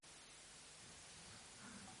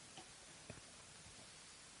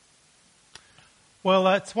Well,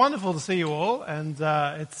 it's wonderful to see you all, and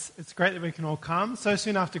it's great that we can all come so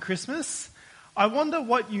soon after Christmas. I wonder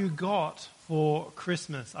what you got for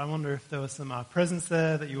Christmas. I wonder if there were some presents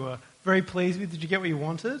there that you were very pleased with. Did you get what you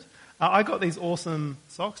wanted? I got these awesome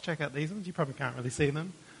socks. Check out these ones. You probably can't really see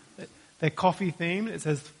them. They're coffee themed. It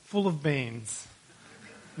says full of beans,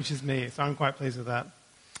 which is me, so I'm quite pleased with that.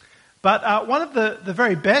 But one of the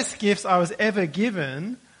very best gifts I was ever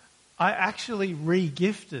given, I actually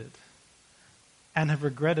re-gifted and have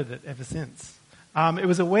regretted it ever since. It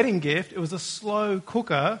was a wedding gift. It was a slow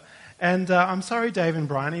cooker. And I'm sorry, Dave and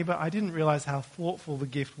Bryony, but I didn't realize how thoughtful the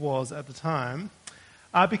gift was at the time.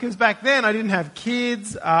 Because back then I didn't have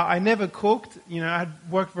kids. I never cooked. I had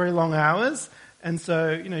worked very long hours. And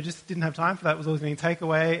so, just didn't have time for that. It was always getting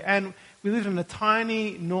takeaway. And we lived in a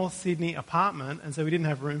tiny North Sydney apartment. And so we didn't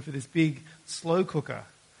have room for this big slow cooker.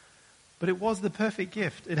 But it was the perfect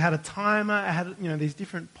gift. It had a timer. It had, these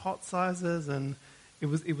different pot sizes, and it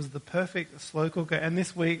was the perfect slow cooker. And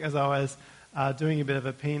this week, as I was doing a bit of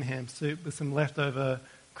a pea and ham soup with some leftover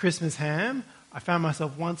Christmas ham, I found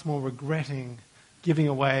myself once more regretting giving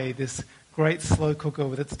away this great slow cooker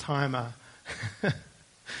with its timer.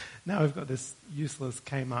 Now we've got this useless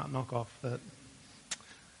Kmart knockoff.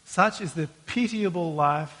 Such is the pitiable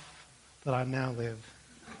life that I now live.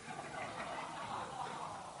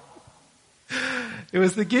 It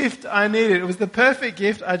was the gift I needed. It was the perfect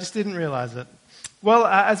gift. I just didn't realize it. Well,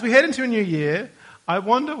 as we head into a new year, I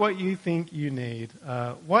wonder what you think you need.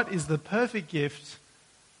 What is the perfect gift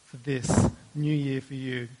for this new year for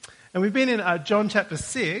you? And we've been in John chapter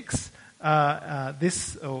 6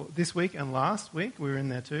 this week and last week. We were in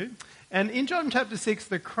there too. And in John chapter 6,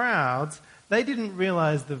 the crowds, they didn't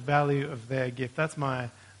realize the value of their gift. That's my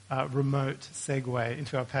remote segue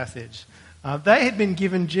into our passage. They had been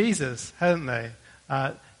given Jesus, hadn't they?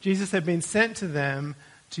 Jesus had been sent to them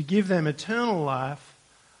to give them eternal life,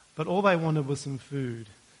 but all they wanted was some food.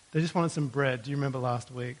 They just wanted some bread. Do you remember last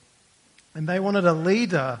week? And they wanted a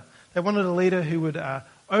leader. They wanted a leader who would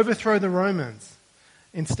overthrow the Romans.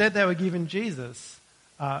 Instead, they were given Jesus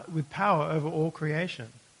with power over all creation,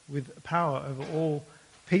 with power over all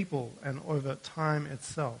people and over time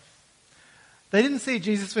itself. They didn't see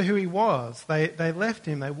Jesus for who he was. They left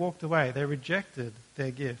him. They walked away. They rejected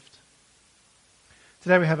their gift.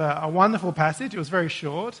 Today we have a wonderful passage. It was very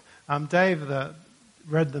short. Dave did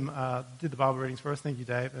the Bible readings for us. Thank you,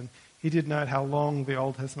 Dave. And he did note how long the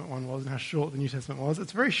Old Testament one was and how short the New Testament was.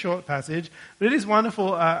 It's a very short passage, but it is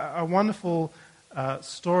wonderful. A wonderful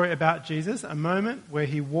story about Jesus, a moment where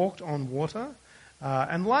he walked on water.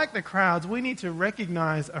 And like the crowds, we need to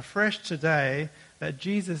recognize afresh today that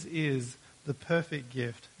Jesus is the perfect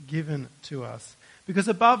gift given to us. Because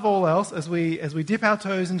above all else, as we dip our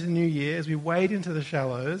toes into the new year, as we wade into the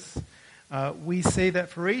shallows, we see that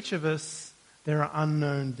for each of us there are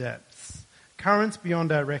unknown depths, currents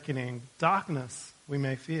beyond our reckoning, darkness we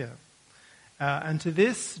may fear. And to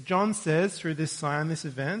this, John says, through this sign, this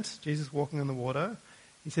event, Jesus walking on the water,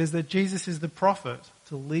 he says that Jesus is the prophet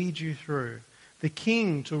to lead you through, the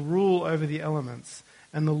king to rule over the elements,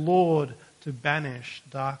 and the Lord to banish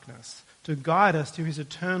darkness, to guide us to his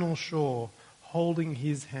eternal shore, holding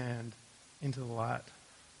his hand into the light.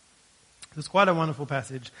 It's quite a wonderful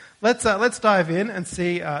passage. Let's dive in and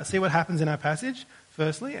see what happens in our passage,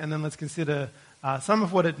 firstly, and then let's consider some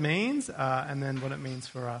of what it means, and then what it means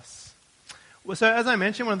for us. Well, so as I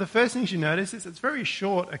mentioned, one of the first things you notice is it's a very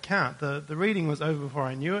short account. The reading was over before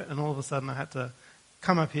I knew it, and all of a sudden I had to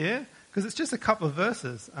come up here, because it's just a couple of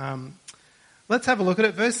verses. Let's have a look at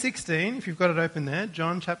it. Verse 16, if you've got it open there,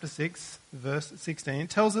 John chapter 6, verse 16,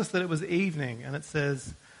 tells us that it was evening, and it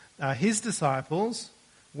says, his disciples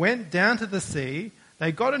went down to the sea,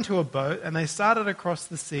 they got into a boat, and they started across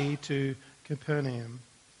the sea to Capernaum.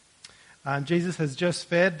 Jesus has just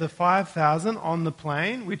fed the 5,000 on the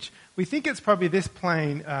plain, which we think it's probably this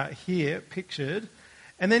plain here, pictured.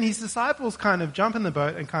 And then his disciples kind of jump in the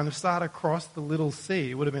boat and kind of start across the little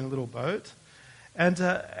sea. It would have been a little boat. And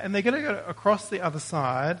they're going to go across the other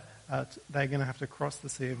side. They're going to have to cross the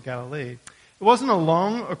Sea of Galilee. It wasn't a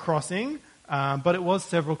long crossing, but it was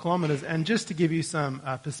several kilometres. And just to give you some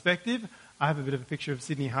perspective, I have a bit of a picture of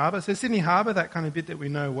Sydney Harbour. So Sydney Harbour, that kind of bit that we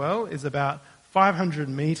know well, is about 500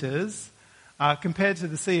 metres. Compared to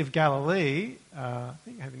the Sea of Galilee, I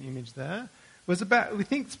think I have an image there, was about, we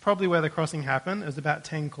think it's probably where the crossing happened, it was about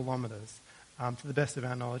 10 kilometres, to the best of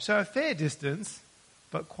our knowledge. So a fair distance,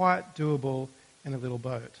 but quite doable in a little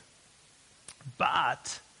boat.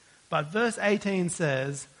 But verse 18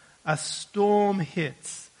 says, a storm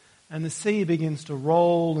hits, and the sea begins to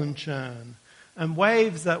roll and churn. And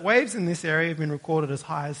waves in this area have been recorded as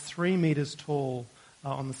high as 3 metres tall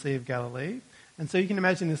on the Sea of Galilee. And so you can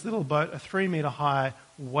imagine this little boat, a 3-meter high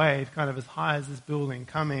wave, kind of as high as this building,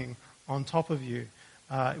 coming on top of you.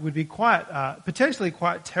 It would be potentially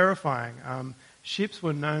quite terrifying. Ships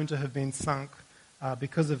were known to have been sunk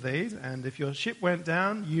because of these, and if your ship went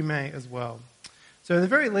down, you may as well. So in the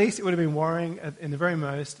very least, it would have been worrying. In the very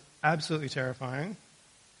most, absolutely terrifying.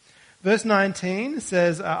 Verse 19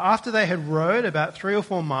 says, after they had rowed about 3 or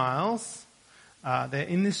 4 miles, they're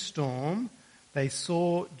in this storm, they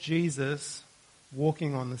saw Jesus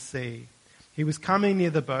walking on the sea. He was coming near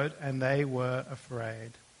the boat, and they were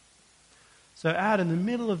afraid. So out in the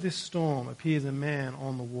middle of this storm appears a man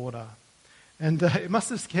on the water. And it must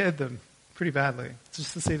have scared them pretty badly,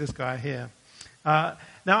 just to see this guy here. Now,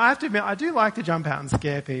 I have to admit, I do like to jump out and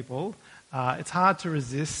scare people. It's hard to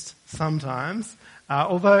resist sometimes.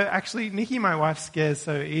 Although, actually, Nikki, my wife, scares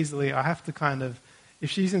so easily, I have to kind of,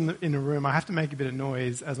 if she's in a room, I have to make a bit of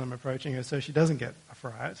noise as I'm approaching her so she doesn't get a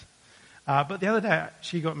fright. But the other day,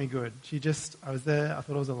 she got me good. I was there, I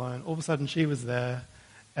thought I was alone. All of a sudden, she was there,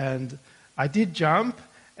 and I did jump.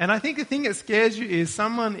 And I think the thing that scares you is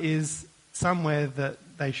someone is somewhere that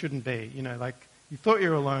they shouldn't be. You know, like you thought you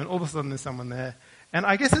were alone, all of a sudden there's someone there. And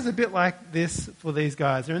I guess it's a bit like this for these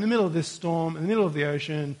guys. They're in the middle of this storm, in the middle of the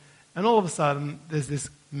ocean, and all of a sudden there's this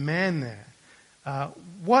man there.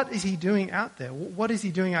 What is he doing out there? What is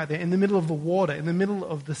he doing out there in the middle of the water, in the middle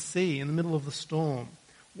of the sea, in the middle of the storm?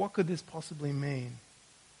 What could this possibly mean?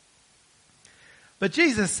 But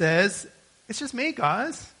Jesus says, it's just me,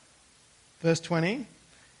 guys. Verse 20,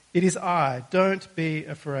 it is I, don't be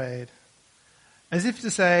afraid. As if to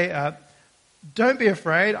say, don't be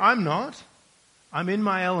afraid, I'm not. I'm in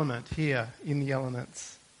my element here, in the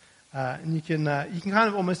elements. And you can kind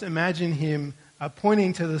of almost imagine him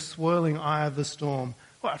pointing to the swirling eye of the storm.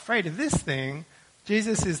 Well, afraid of this thing,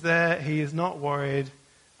 Jesus is there, he is not worried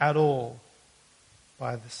at all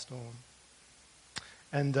by the storm.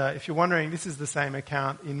 And if you're wondering, this is the same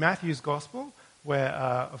account in Matthew's Gospel, where,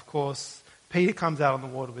 of course, Peter comes out on the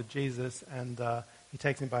water with Jesus, and he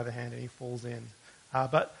takes him by the hand and he falls in.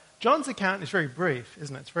 But John's account is very brief,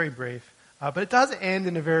 isn't it? It's very brief. But it does end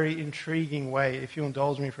in a very intriguing way, if you'll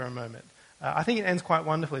indulge me for a moment. I think it ends quite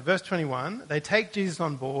wonderfully. Verse 21, they take Jesus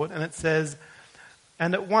on board, and it says,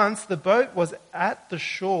 and at once the boat was at the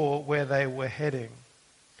shore where they were heading.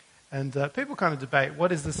 And people kind of debate,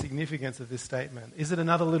 what is the significance of this statement? Is it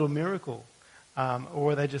another little miracle?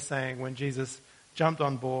 Or are they just saying when Jesus jumped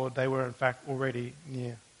on board, they were in fact already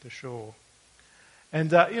near the shore?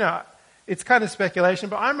 And, it's kind of speculation,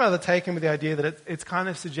 but I'm rather taken with the idea that it's kind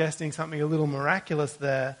of suggesting something a little miraculous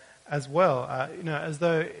there as well.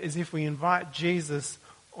 As if we invite Jesus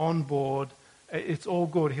on board, it's all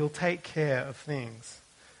good. He'll take care of things.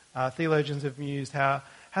 Theologians have mused how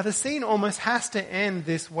the scene almost has to end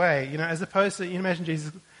this way, as opposed to, you imagine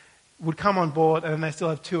Jesus would come on board and they still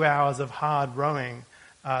have 2 hours of hard rowing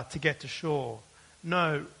to get to shore.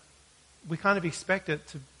 No, we kind of expect it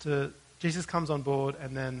to Jesus comes on board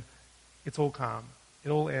and then it's all calm.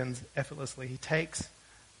 It all ends effortlessly. He takes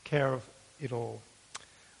care of it all.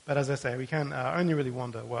 But as I say, we can only really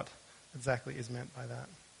wonder what exactly is meant by that.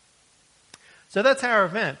 So that's our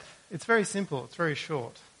event. It's very simple. It's very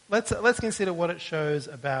short. Let's consider what it shows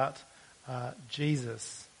about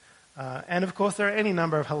Jesus. And of course, there are any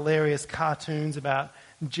number of hilarious cartoons about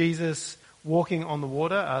Jesus walking on the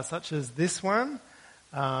water, such as this one.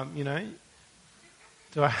 The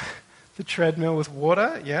treadmill with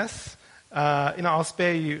water, yes. I'll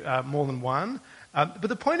spare you more than one. But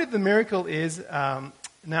the point of the miracle is, I'm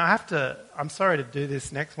sorry to do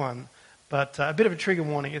this next one, but a bit of a trigger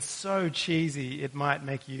warning. It's so cheesy, it might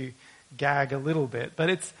make you gag a little bit.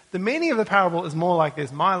 But the meaning of the parable is more like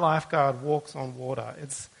this: my lifeguard walks on water.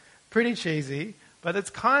 It's pretty cheesy, but it's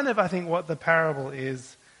kind of, I think, what the parable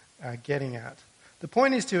is getting at. The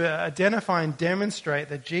point is to identify and demonstrate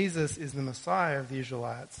that Jesus is the Messiah of the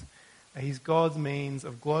Israelites. He's God's means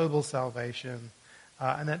of global salvation,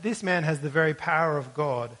 and that this man has the very power of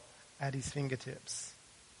God at his fingertips.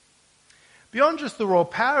 Beyond just the raw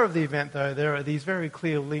power of the event, though, there are these very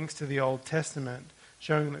clear links to the Old Testament,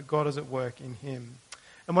 showing that God is at work in him.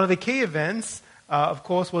 And one of the key events, of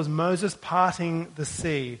course, was Moses parting the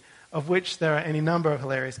sea, of which there are any number of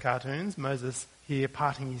hilarious cartoons. Moses here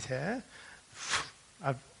parting his hair.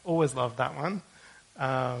 I've always loved that one.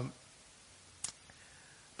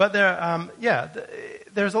 But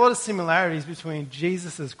there's a lot of similarities between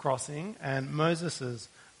Jesus' crossing and Moses'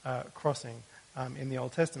 crossing in the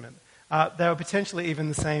Old Testament. They were potentially even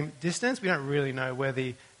the same distance. We don't really know where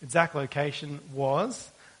the exact location was,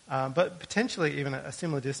 but potentially even a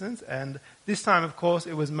similar distance. And this time, of course,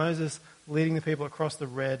 it was Moses leading the people across the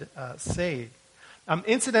Red Sea.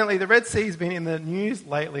 Incidentally, the Red Sea has been in the news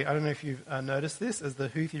lately. I don't know if you've noticed this, as the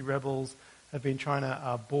Houthi rebels have been trying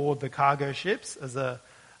to board the cargo ships as a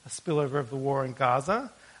spillover of the war in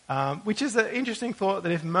Gaza, which is an interesting thought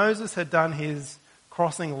that if Moses had done his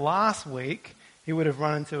crossing last week, he would have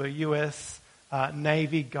run into a US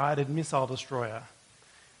Navy guided missile destroyer,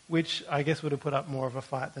 which I guess would have put up more of a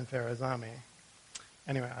fight than Pharaoh's army.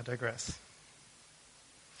 Anyway, I digress.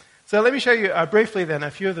 So let me show you briefly then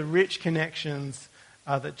a few of the rich connections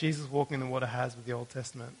that Jesus walking the water has with the Old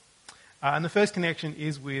Testament. And the first connection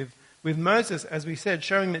is with Moses, as we said,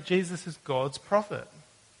 showing that Jesus is God's prophet.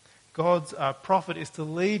 God's prophet is to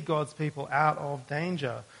lead God's people out of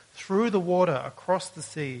danger, through the water, across the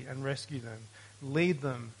sea, and rescue them, lead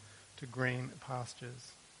them to green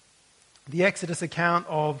pastures. The Exodus account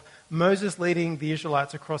of Moses leading the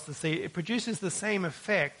Israelites across the sea, it produces the same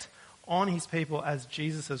effect on his people as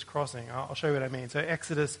Jesus' crossing. I'll show you what I mean. So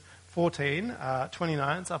Exodus 14,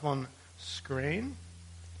 29, it's up on screen.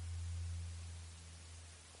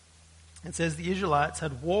 It says, the Israelites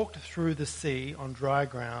had walked through the sea on dry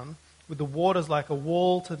ground, with the waters like a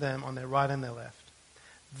wall to them on their right and their left.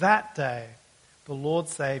 That day, the Lord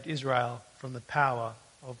saved Israel from the power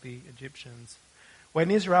of the Egyptians. When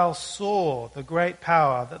Israel saw the great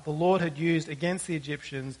power that the Lord had used against the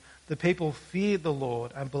Egyptians, the people feared the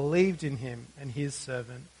Lord and believed in him and his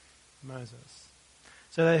servant Moses.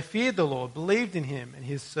 So they feared the Lord, believed in him and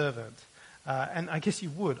his servant. And I guess you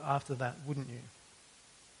would after that, wouldn't you?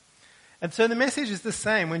 And so the message is the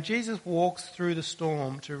same. When Jesus walks through the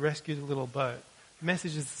storm to rescue the little boat, the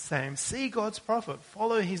message is the same. See God's prophet,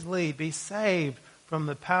 follow his lead, be saved from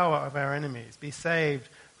the power of our enemies, be saved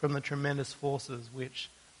from the tremendous forces which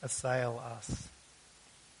assail us.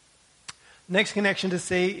 Next connection to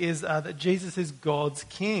see is that Jesus is God's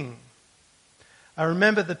king. I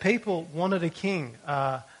remember the people wanted a king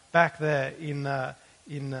back there in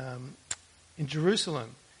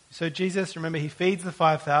Jerusalem. So Jesus, remember, he feeds the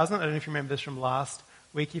 5,000. I don't know if you remember this from last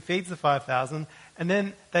week. He feeds the 5,000, and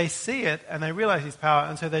then they see it and they realize his power,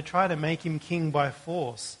 and so they try to make him king by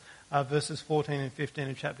force. Verses 14 and 15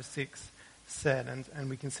 of chapter 6 said, and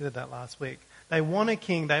we considered that last week. They want a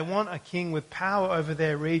king. They want a king with power over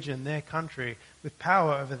their region, their country, with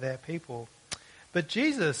power over their people. But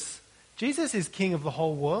Jesus is king of the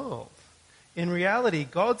whole world. In reality,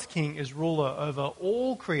 God's king is ruler over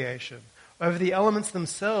all creation, over the elements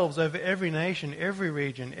themselves, over every nation, every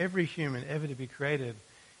region, every human ever to be created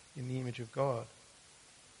in the image of God.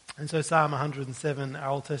 And so Psalm 107, our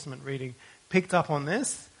Old Testament reading, picked up on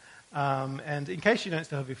this. And in case you don't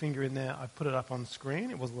still have your finger in there, I put it up on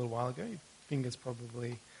screen. It was a little while ago. Your finger's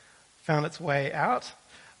probably found its way out.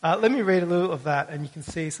 Let me read a little of that, and you can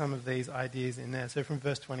see some of these ideas in there. So from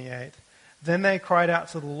verse 28, then they cried out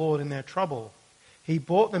to the Lord in their trouble. He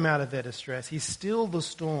brought them out of their distress. He stilled the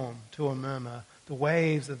storm to a murmur. The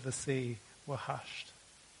waves of the sea were hushed.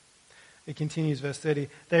 It continues, verse 30.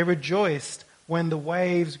 They rejoiced when the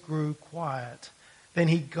waves grew quiet. Then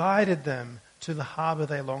he guided them to the harbour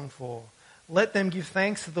they longed for. Let them give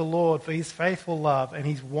thanks to the Lord for his faithful love and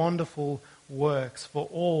his wonderful works for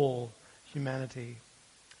all humanity.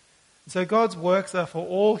 So God's works are for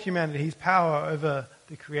all humanity, his power over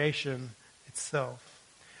the creation itself.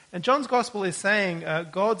 And John's Gospel is saying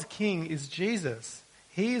God's king is Jesus.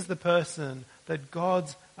 He is the person that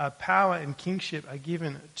God's power and kingship are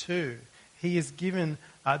given to. He is given,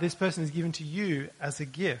 this person is given to you as a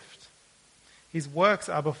gift. His works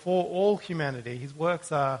are before all humanity. His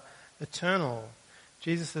works are eternal.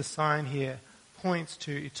 Jesus' sign here points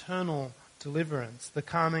to eternal deliverance, the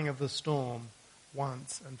calming of the storm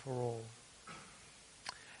once and for all.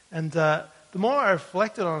 And the more I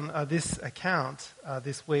reflected on this account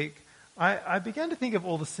this week, I began to think of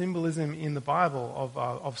all the symbolism in the Bible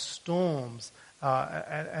of storms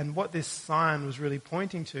and what this sign was really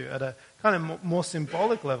pointing to at a kind of more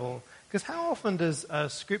symbolic level. Because how often does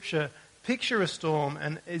Scripture picture a storm,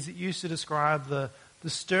 and is it used to describe the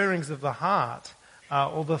stirrings of the heart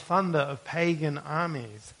or the thunder of pagan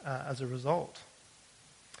armies as a result?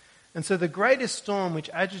 And so the greatest storm which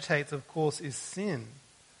agitates, of course, is sin,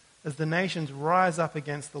 as the nations rise up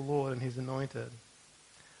against the Lord and his anointed.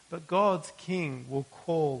 But God's king will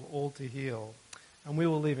call all to heel, and we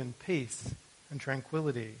will live in peace and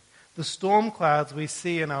tranquility. The storm clouds we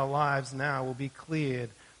see in our lives now will be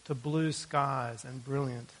cleared to blue skies and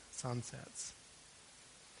brilliant sunsets.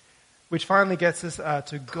 Which finally gets us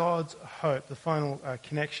to God's hope, the final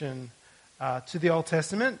connection to the Old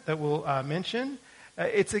Testament that we'll mention.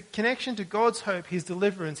 It's a connection to God's hope, his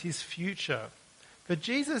deliverance, his future. For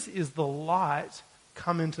Jesus is the light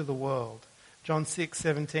come into the world. John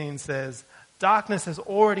 6:17 says, darkness has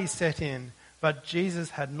already set in, but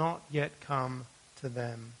Jesus had not yet come to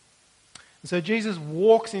them. And so Jesus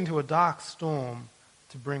walks into a dark storm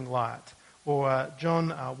to bring light. Or John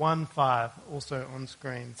 1:5, also on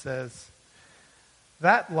screen, says,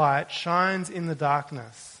 "That light shines in the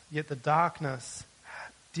darkness, yet the darkness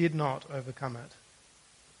did not overcome it."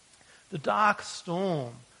 The dark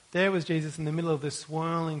storm, there was Jesus in the middle of this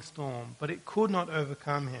swirling storm, but it could not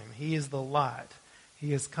overcome him. He is the light.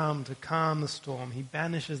 He has come to calm the storm. He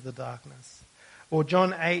banishes the darkness. Or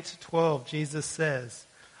John 8:12, Jesus says,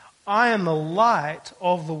 "I am the light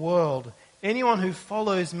of the world. Anyone who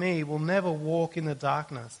follows me will never walk in the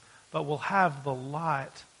darkness, but will have the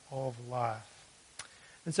light of life."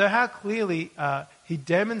 And so how clearly he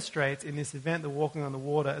demonstrates in this event, the walking on the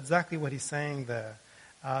water, exactly what he's saying there.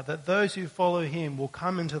 That those who follow him will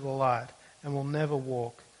come into the light and will never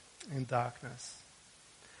walk in darkness.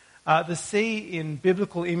 The sea in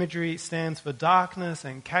biblical imagery stands for darkness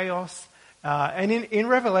and chaos. And in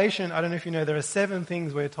Revelation, I don't know if you know, there are 7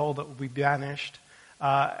 things we're told that will be banished.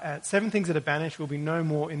 7 things that are banished will be no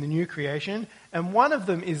more in the new creation. And one of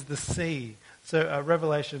them is the sea. So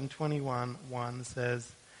Revelation 21:1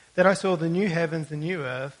 says, "Then I saw the new heavens, the new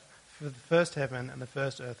earth, for the first heaven and the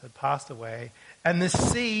first earth had passed away, and the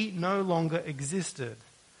sea no longer existed."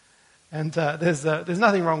 And there's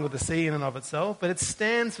nothing wrong with the sea in and of itself, but it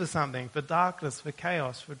stands for something, for darkness, for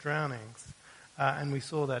chaos, for drownings. And we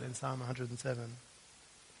saw that in Psalm 107.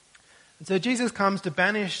 And so Jesus comes to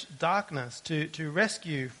banish darkness, to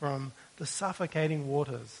rescue from the suffocating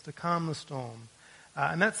waters, to calm the storm.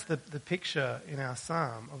 And that's the picture in our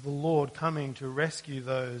psalm of the Lord coming to rescue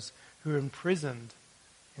those who are imprisoned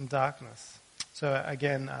in darkness. So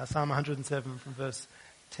again, Psalm 107 from verse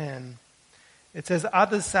 10. It says,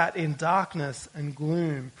 "Others sat in darkness and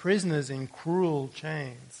gloom, prisoners in cruel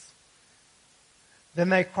chains. Then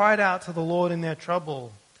they cried out to the Lord in their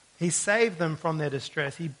trouble. He saved them from their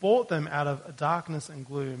distress. He brought them out of darkness and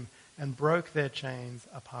gloom and broke their chains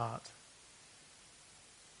apart."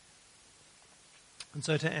 And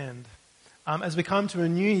so to end, as we come to a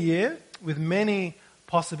new year with many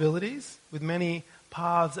possibilities, with many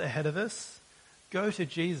paths ahead of us, go to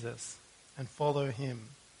Jesus and follow him.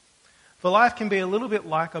 For life can be a little bit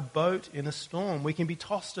like a boat in a storm. We can be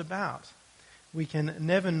tossed about. We can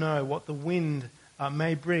never know what the wind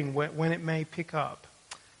may bring, when it may pick up.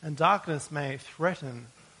 And darkness may threaten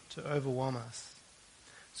to overwhelm us.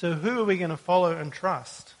 So who are we going to follow and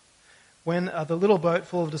trust? When the little boat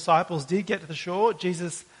full of disciples did get to the shore,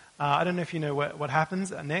 Jesus, I don't know if you know what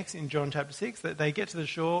happens next in John chapter 6, that they get to the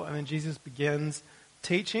shore and then Jesus begins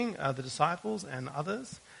teaching the disciples and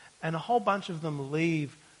others, and a whole bunch of them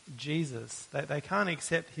leave Jesus. They can't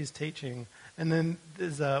accept his teaching. And then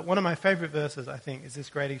there's one of my favorite verses, I think, is this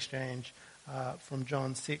great exchange from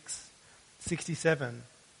John 6:67.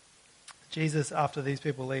 Jesus, after these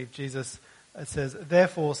people leave, Jesus says,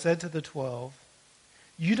 "Therefore said to the 12,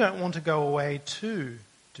 'You don't want to go away too,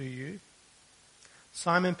 do you?'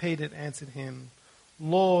 Simon Peter answered him,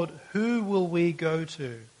 'Lord, who will we go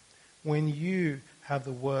to when you have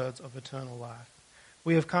the words of eternal life?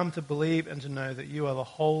 We have come to believe and to know that you are the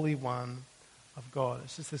Holy One of God.'"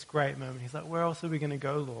 It's just this great moment. He's like, where else are we going to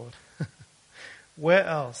go, Lord? Where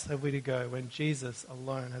else have we to go when Jesus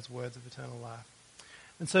alone has words of eternal life?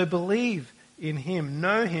 And so believe in him,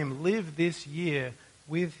 know him, live this year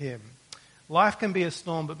with him. Life can be a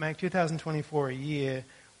storm, but make 2024 a year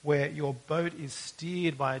where your boat is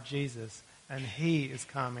steered by Jesus and he is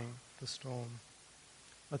calming the storm.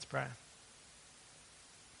 Let's pray.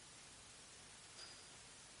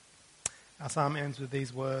 Our psalm ends with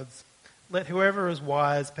these words: "Let whoever is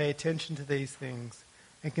wise pay attention to these things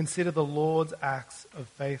and consider the Lord's acts of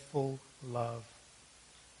faithful love."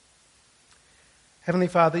 Heavenly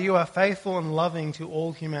Father, you are faithful and loving to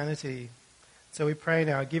all humanity. So we pray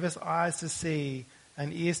now, give us eyes to see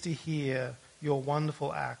and ears to hear your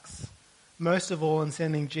wonderful acts. Most of all in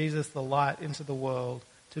sending Jesus the light into the world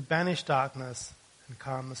to banish darkness and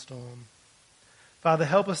calm the storm. Father,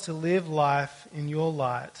 help us to live life in your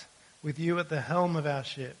light with you at the helm of our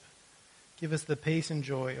ship. Give us the peace and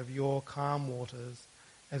joy of your calm waters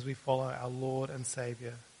as we follow our Lord and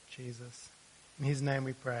Saviour, Jesus. In his name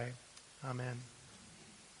we pray. Amen.